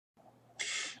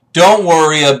Don't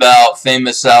worry about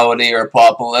famousality or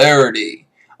popularity.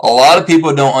 A lot of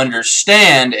people don't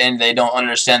understand, and they don't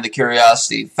understand the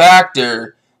curiosity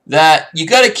factor, that you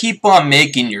got to keep on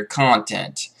making your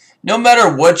content. No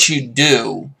matter what you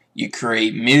do, you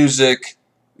create music,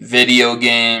 video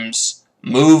games,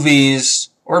 movies,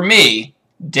 or me,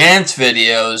 dance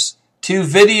videos, to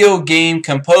video game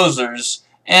composers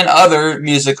and other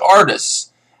music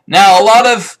artists. Now, a lot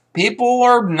of people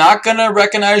are not going to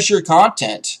recognize your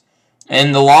content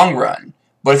in the long run.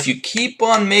 But if you keep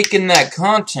on making that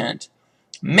content,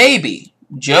 maybe,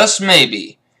 just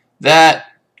maybe, that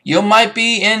you might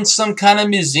be in some kind of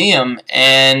museum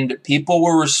and people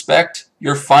will respect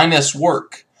your finest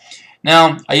work.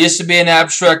 Now, I used to be an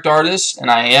abstract artist,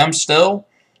 and I am still,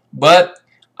 but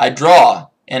I draw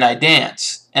and I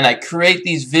dance and I create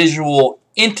these visual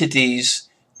entities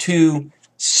to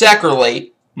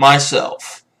sacralate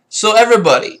myself. So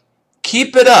everybody,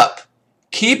 keep it up.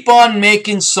 Keep on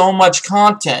making so much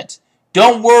content.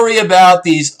 Don't worry about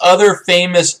these other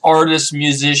famous artists,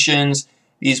 musicians,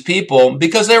 these people,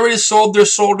 because they already sold their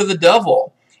soul to the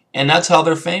devil. And that's how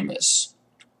they're famous.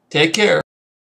 Take care.